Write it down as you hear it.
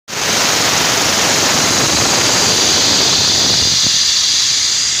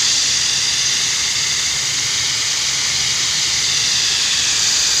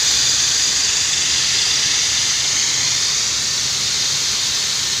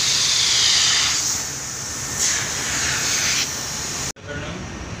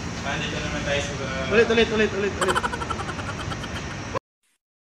size of the... Ulit.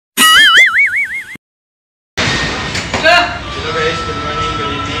 Hello guys, good morning,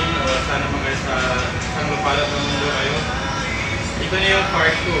 good evening. Sana mga sa isang lupalat ng mundo kayo. Ito na yung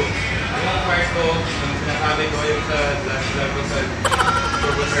part 2. Yung part 2, yung sinasabi ko yung sa last level sa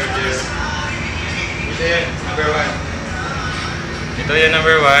turbocharger. Ito yan, number 1. Ito yan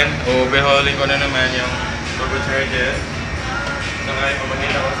number 1. Overhauling ko na naman yung turbocharger. Saka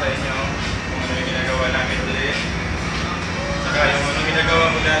ipapakita ko sa inyo kung ano yung ginagawa namin ulit. Saka yung anong ginagawa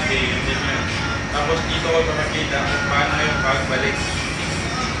ko dati, yung ganyan. Tapos dito ko papakita kung paano yung pagbalik.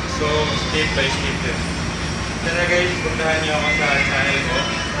 So, step by step din. Sana guys, puntahan nyo ako sa channel ko.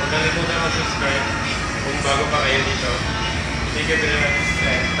 Huwag kalimutan mag-subscribe kung bago pa kayo dito. Thank you very much.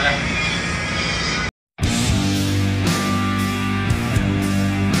 Tara!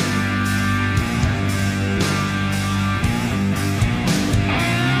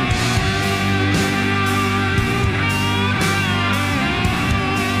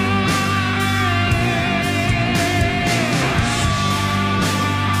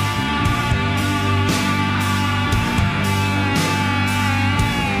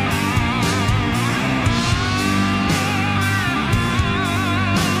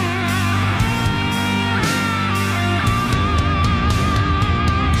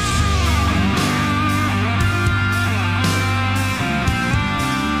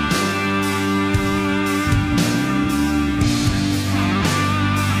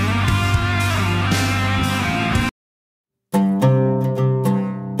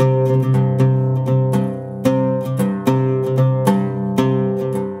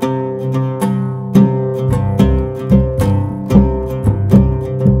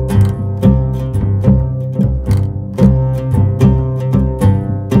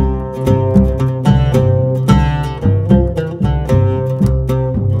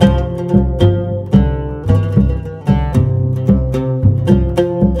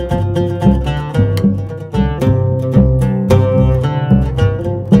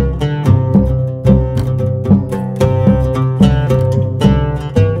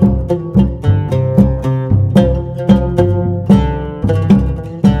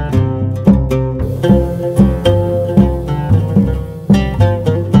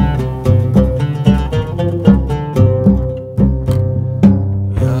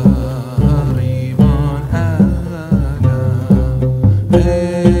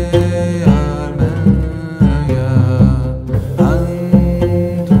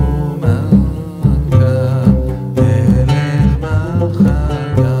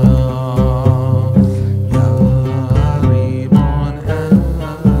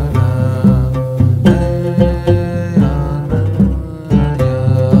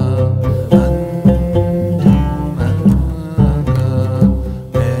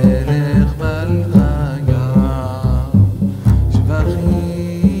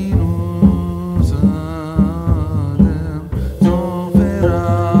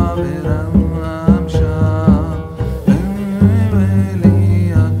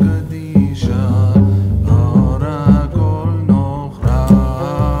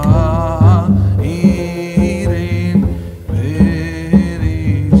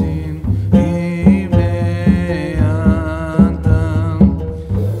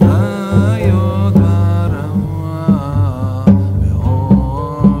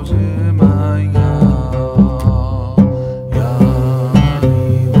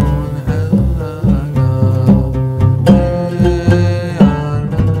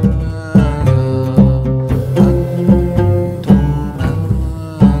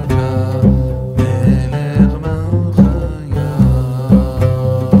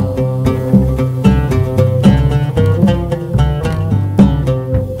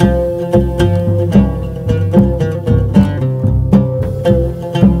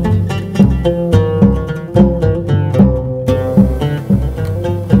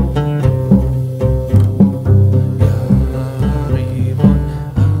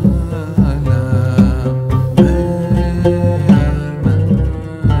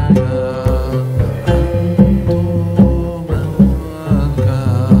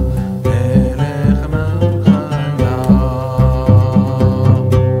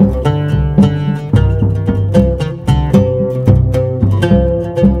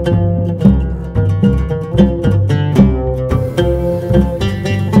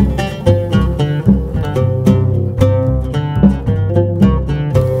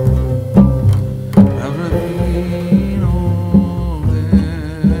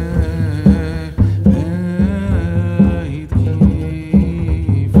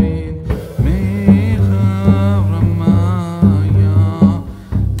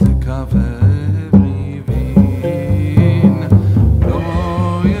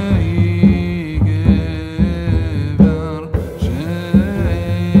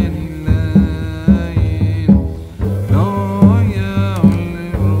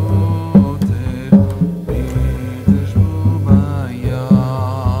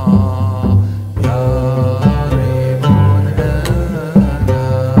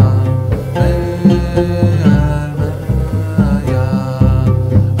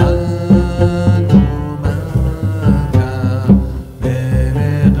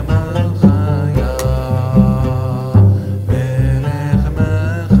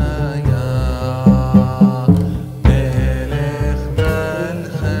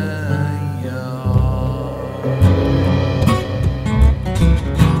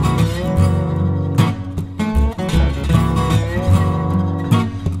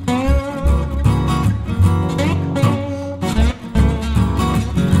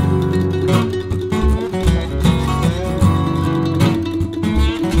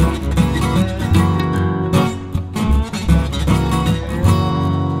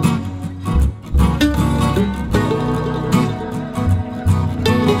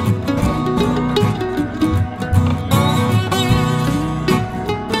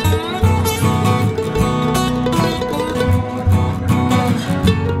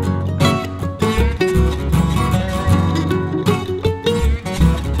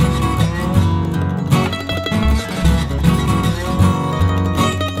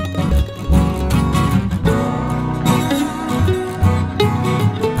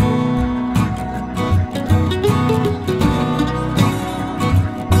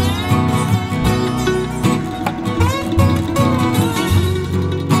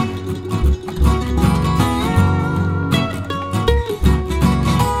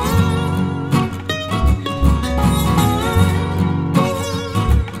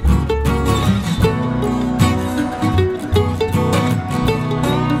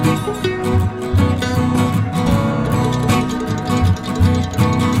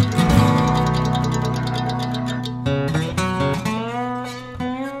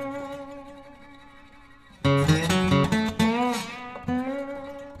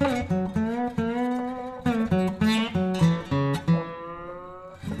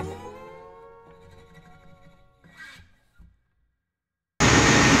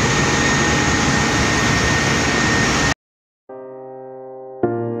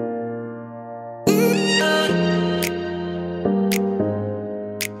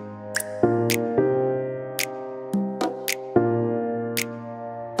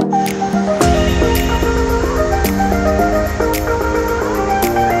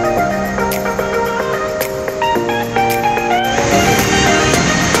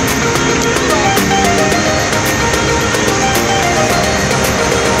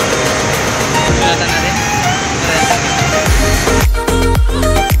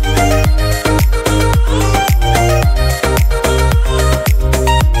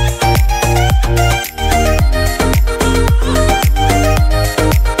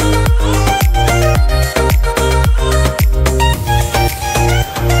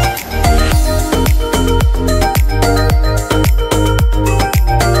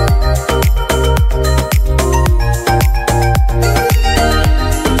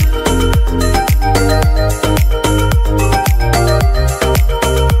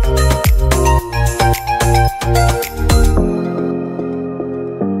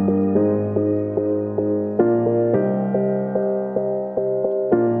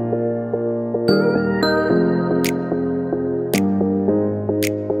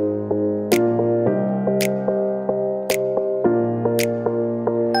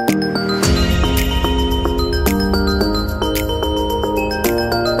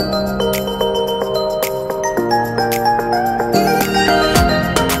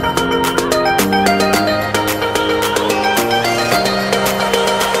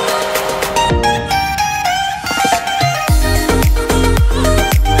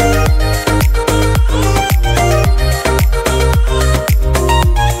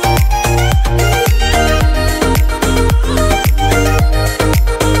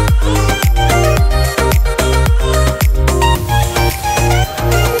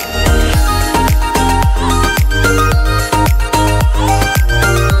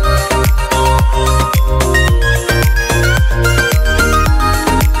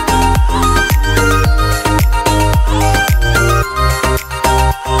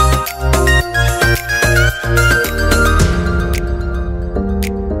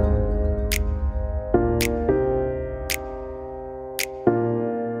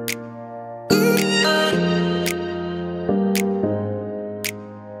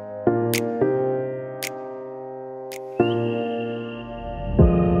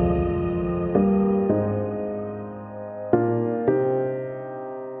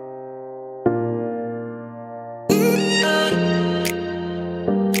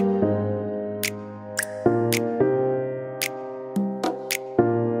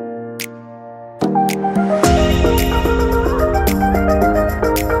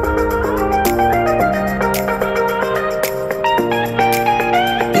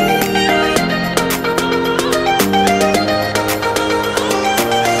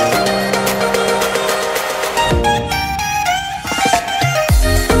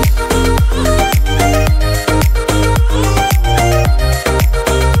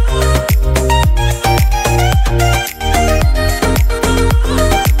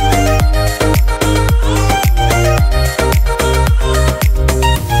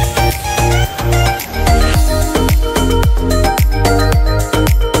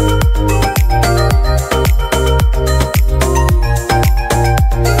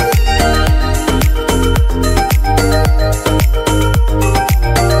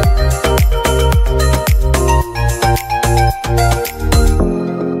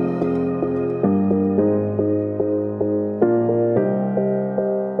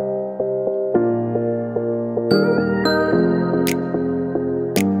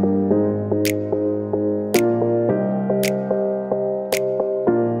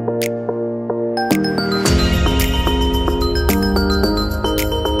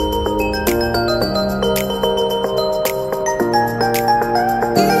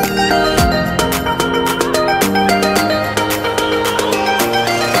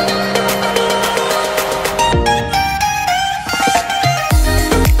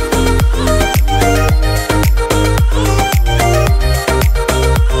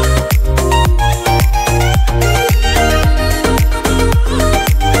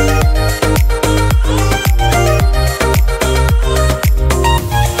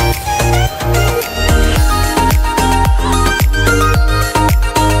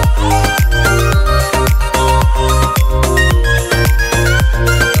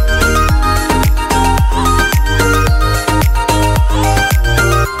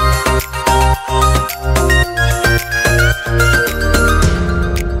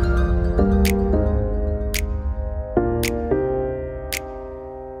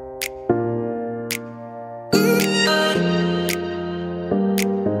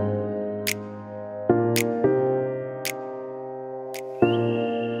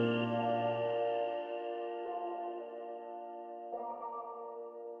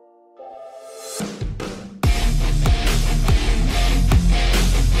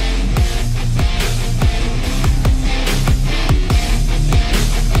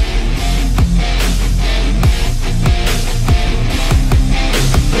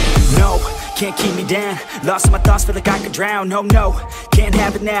 can't keep me down. Lost in my thoughts, feel like I could drown. No, no, can't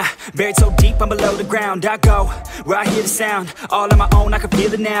have it now. Buried so deep, I'm below the ground. I go where I hear the sound, all on my own, I can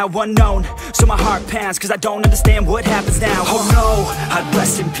feel it now. Unknown, so my heart pounds, cause I don't understand what happens now. Oh no, I'd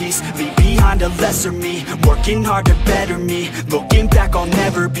rest in peace, leave behind a lesser me. Working hard to better me, looking back I'll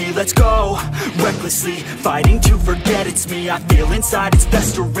never be. Let's go, recklessly, fighting to forget it's me. I feel inside it's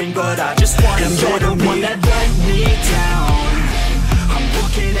festering, but I just want to you're the one that let me down. I'm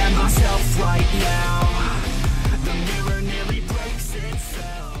looking at myself right now. The mirror nearly breaks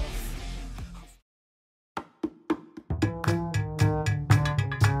itself.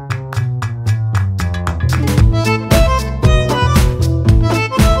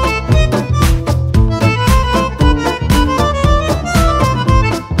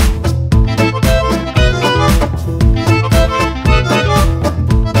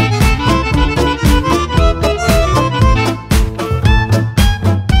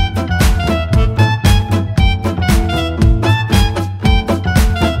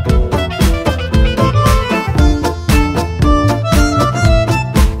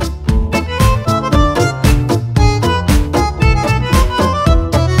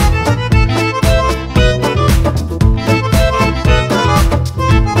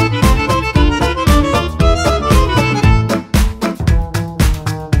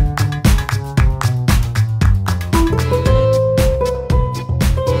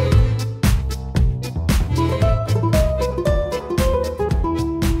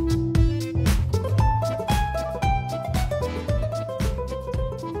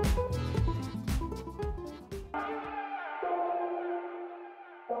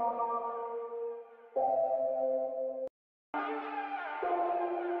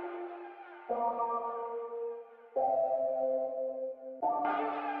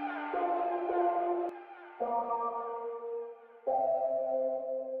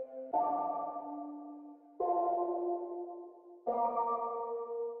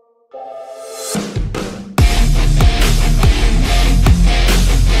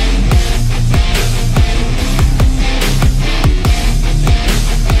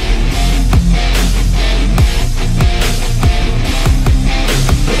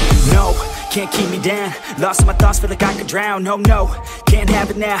 Can't keep me down, lost in my thoughts, feel like I could drown. No, no, can't have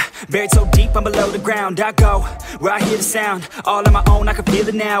it now. Buried so deep, I'm below the ground. I go where I hear the sound, all on my own, I can feel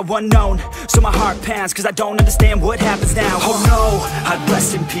it now. Unknown, so my heart pounds, cause I don't understand what happens now. Oh no, I'd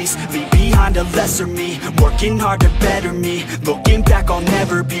rest in peace, leave behind a lesser me. Working hard to better me, looking back I'll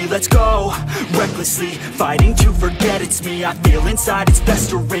never be. Let's go, recklessly, fighting to forget it's me. I feel inside it's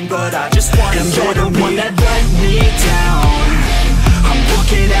festering, but I just want to you're the one that let me down. I'm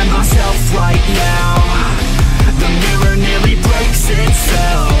looking at myself right now. The mirror nearly breaks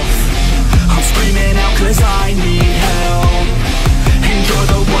itself. I'm screaming out cause I need help. And you're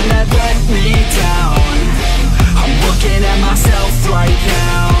the one that let me down. I'm looking at myself right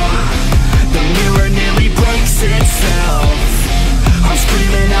now. The mirror nearly breaks itself. I'm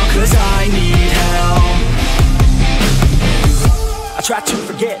screaming out cause I need help. I tried to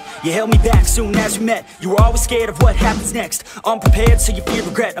forget, you held me back soon as we met. You were always scared of what happens next. Unprepared, so you fear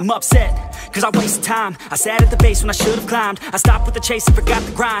regret. I'm upset, cause I wasted time. I sat at the base when I should've climbed. I stopped with the chase and forgot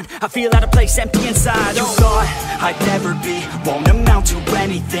the grind. I feel out of place, empty inside. You thought I'd never be, won't amount to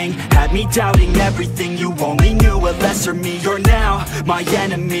anything. Had me doubting everything, you only knew a lesser me. You're now my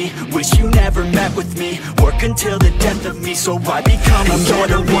enemy, wish you never met with me. Work until the death of me, so I become a you're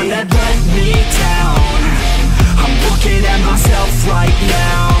the one that let me down. I'm looking at myself right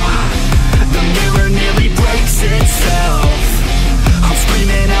now. The mirror nearly breaks itself. I'm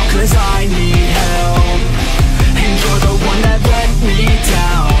screaming out cause I need help. And you're the one that let me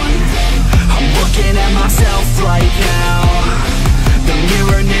down. I'm looking at myself right now. The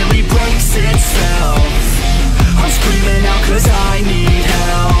mirror nearly breaks itself. I'm screaming out cause I need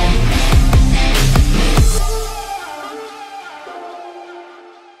help.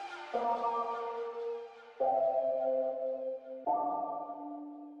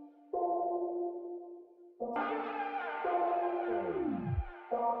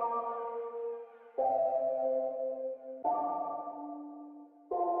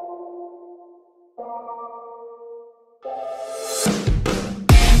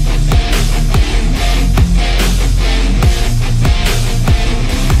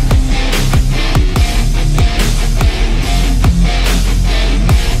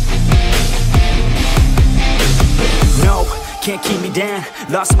 can't keep me down.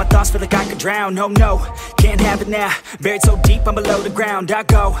 Lost in my thoughts, feel like I could drown. No, no, can't have it now. Buried so deep, I'm below the ground. I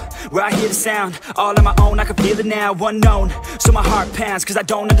go where I hear the sound, all on my own, I can feel it now. Unknown, so my heart pounds, cause I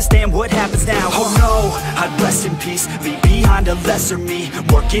don't understand what happens now. Oh no, I'd rest in peace, leave behind a lesser me,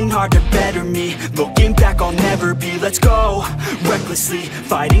 working hard to better me. Looking back, I'll never be. Let's go recklessly,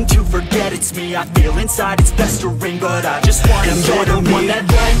 fighting to forget it's me. I feel inside it's festering, but I just want to better me. You're the one that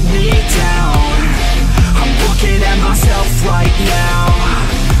let me down. I'm looking at myself right now.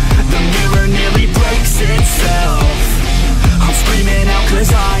 The mirror nearly breaks itself. I'm screaming out cause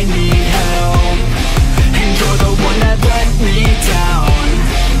I need help. And you're the one that let me down.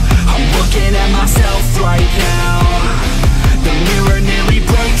 I'm looking at myself right now. The mirror nearly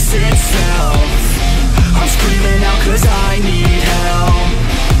breaks itself. I'm screaming out cause I need help.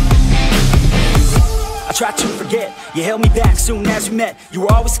 I tried to forget, you held me back soon as we met. You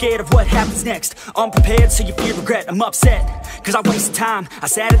were always scared of what happens next. Unprepared, so you fear regret. I'm upset, cause I wasted time. I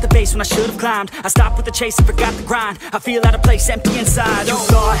sat at the base when I should've climbed. I stopped with the chase and forgot the grind. I feel out of place, empty inside. You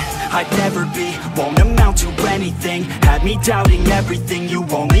thought I'd never be, won't amount to anything. Had me doubting everything, you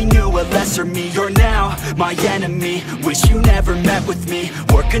only knew a lesser me. You're now my enemy, wish you never met with me.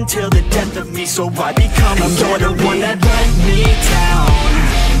 Work until the death of me, so I become a better me. You're the one that let me down.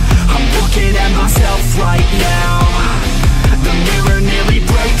 I'm looking at myself right now. The mirror nearly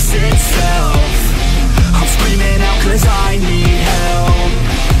breaks itself. I'm screaming out cause I need help.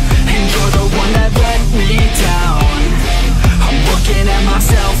 And you're the one that let me down. I'm looking at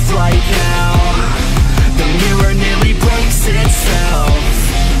myself right now. The mirror nearly breaks itself.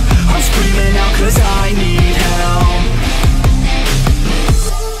 I'm screaming out cause I need help.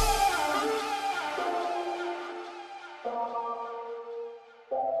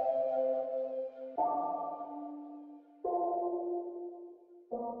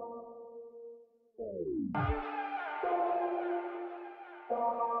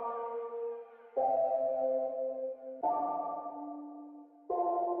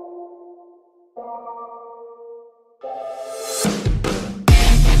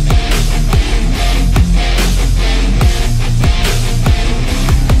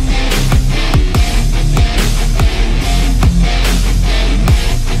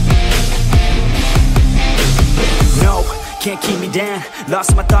 Can't keep me down, lost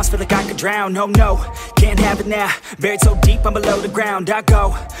in my thoughts, feel like I could drown. No, no, can't have it now. Buried so deep, I'm below the ground. I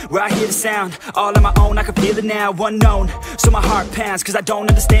go where I hear the sound, all on my own, I can feel it now. Unknown, so my heart pounds, cause I don't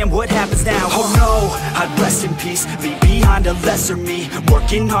understand what happens now. Oh no, I'd rest in peace, leave behind a lesser me,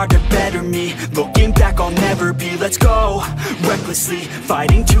 working hard to better me. Looking back, I'll never be. Let's go recklessly,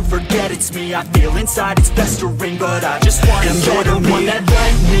 fighting to forget it's me. I feel inside it's festering, but I just want to better me. You're the one that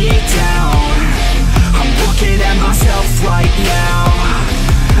let me down. I'm looking at myself right now.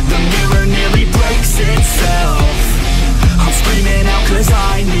 The mirror nearly breaks itself. I'm screaming out cause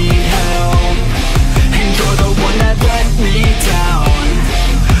I need help. And you're the one that let me down.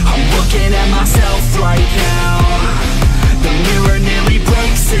 I'm looking at myself right now. The mirror nearly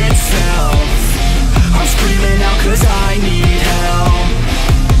breaks itself. I'm screaming out cause I need help.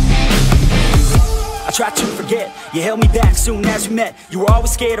 I tried to forget, you held me back soon as we met. You were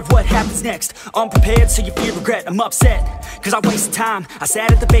always scared of what happens next. Unprepared, so you fear regret. I'm upset, cause I wasted time. I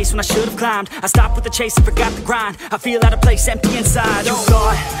sat at the base when I should've climbed. I stopped with the chase and forgot the grind. I feel out of place, empty inside. You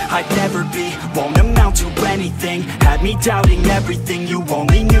thought I'd never be, won't amount to anything. Had me doubting everything, you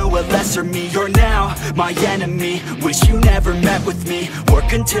only knew a lesser me. You're now my enemy, wish you never met with me.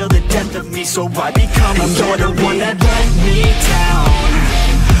 Work until the death of me, so I become a better me. You're the one that let me down.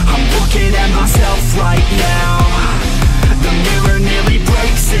 I'm looking at myself right now. The mirror nearly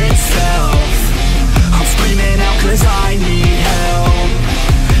breaks itself. I'm screaming out cause I need help.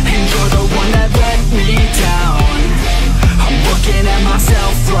 And you're the one that let me down. I'm looking at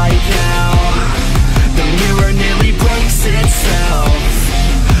myself right now. The mirror nearly breaks itself.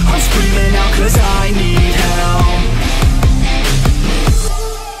 I'm screaming out cause I need help.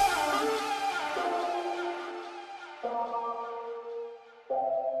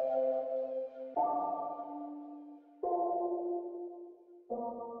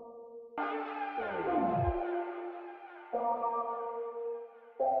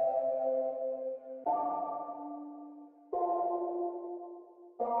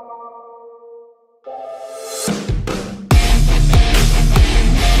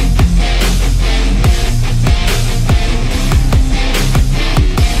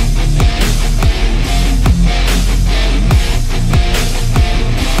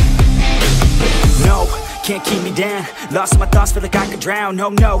 me down. Lost in my thoughts, feel like I could drown. Oh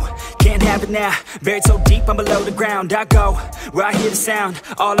no, can't have it now. Buried so deep, I'm below the ground. I go where I hear the sound,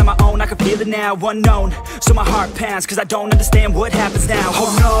 all on my own, I can feel it now. Unknown, so my heart pounds, cause I don't understand what happens now.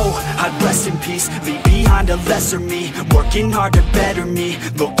 Oh no, I'd rest in peace, leave behind a lesser me. Working hard to better me,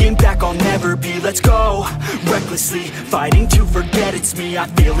 looking back I'll never be. Let's go, recklessly, fighting to forget it's me. I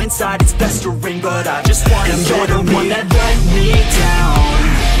feel inside it's festering, but I just wanna you're the one that let me down.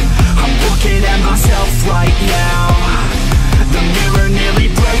 I'm looking at myself right now. The mirror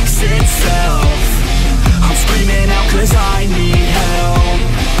nearly breaks itself. I'm screaming out cause I need help.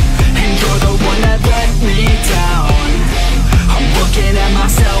 And you're the one that let me down. I'm looking at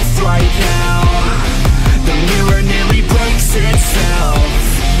myself right now. The mirror nearly breaks itself.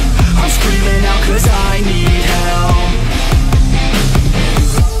 I'm screaming out cause I need help.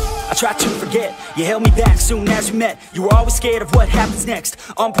 I tried to forget, you held me back soon as we met. You were always scared of what happens next.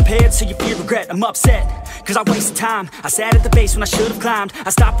 Unprepared, so you fear regret. I'm upset, cause I wasted time. I sat at the base when I should've climbed. I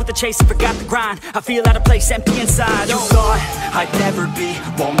stopped with the chase and forgot the grind. I feel out of place, empty inside. You thought I'd never be,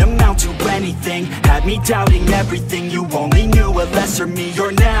 won't amount to anything. Had me doubting everything, you only knew a lesser me.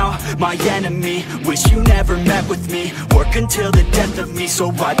 You're now my enemy, wish you never met with me. Work until the death of me,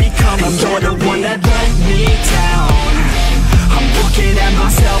 so I become a you're the one that let me down. I'm looking at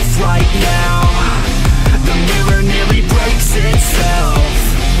myself right now. The mirror nearly breaks itself.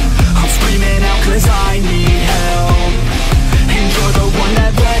 I'm screaming out cause I need help. And you're the one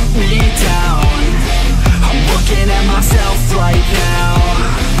that let me down. I'm looking at myself right now.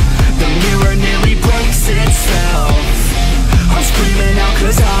 The mirror nearly breaks itself. I'm screaming out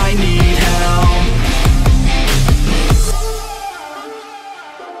cause I need help.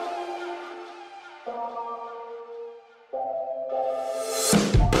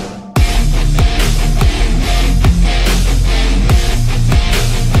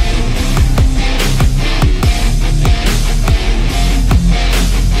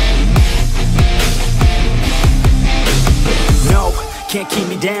 Can't keep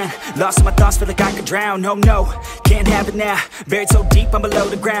me down, lost in my thoughts, feel like I could drown. Oh no, can't have it now, buried so deep I'm below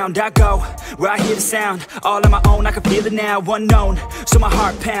the ground. I go where I hear the sound, all on my own, I can feel it now. Unknown, so my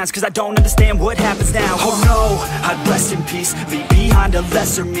heart pounds, cause I don't understand what happens now. Oh no, I'd rest in peace, leave behind a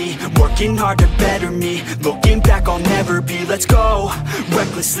lesser me. Working hard to better me, looking back I'll never be. Let's go,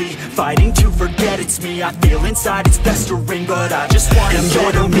 recklessly, fighting to forget it's me. I feel inside it's festering, but I just want to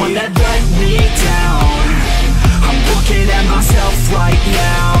you're the one that let me down. I'm looking at myself right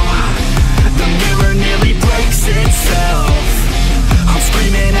now. The mirror nearly breaks itself. I'm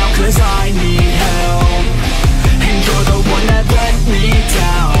screaming out cause I need help. And you're the one that let me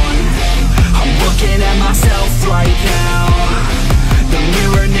down. I'm looking at myself right now. The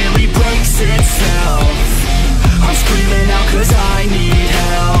mirror nearly breaks itself. I'm screaming out cause I need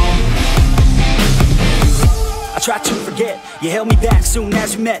help. I tried to forget, you held me back soon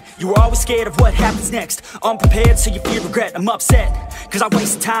as we met. You were always scared of what happens next. Unprepared, so you fear regret. I'm upset, cause I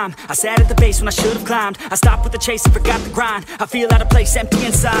wasted time. I sat at the base when I should've climbed. I stopped with the chase and forgot the grind. I feel out of place, empty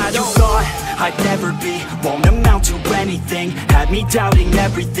inside. You thought I'd never be, won't amount to anything. Had me doubting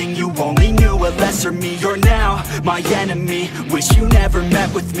everything, you only knew a lesser me. You're now my enemy, wish you never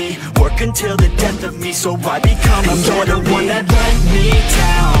met with me. Work until the death of me, so I become a you're the one that let me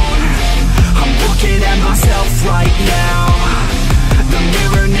down. I'm looking at myself right now. The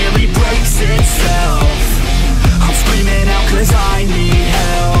mirror nearly breaks itself. I'm screaming out cause I need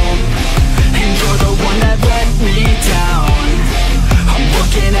help. And you're the one that let me down. I'm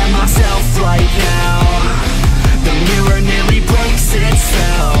looking at myself right now. The mirror nearly breaks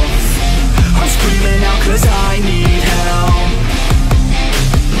itself. I'm screaming out cause I need help.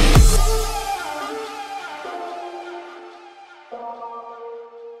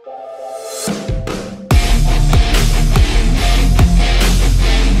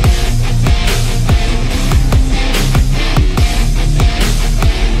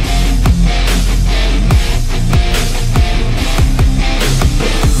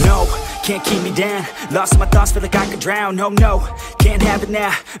 Can't keep me down, lost in my thoughts, feel like I could drown. Oh no, can't have it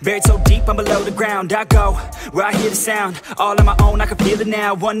now, buried so deep I'm below the ground. I go where I hear the sound, all on my own, I can feel it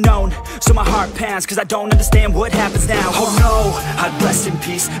now. Unknown, so my heart pounds, cause I don't understand what happens now. Oh no, I'd rest in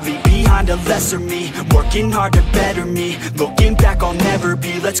peace, leave behind a lesser me. Working hard to better me, looking back I'll never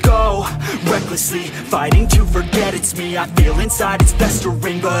be. Let's go, recklessly, fighting to forget it's me. I feel inside it's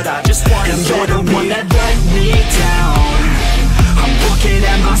festering, but I just want to you're the one that let me down. I'm looking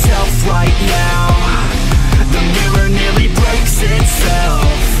at myself right now. The mirror nearly breaks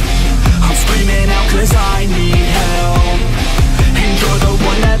itself. I'm screaming out cause I need help. And you're the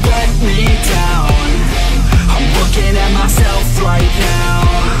one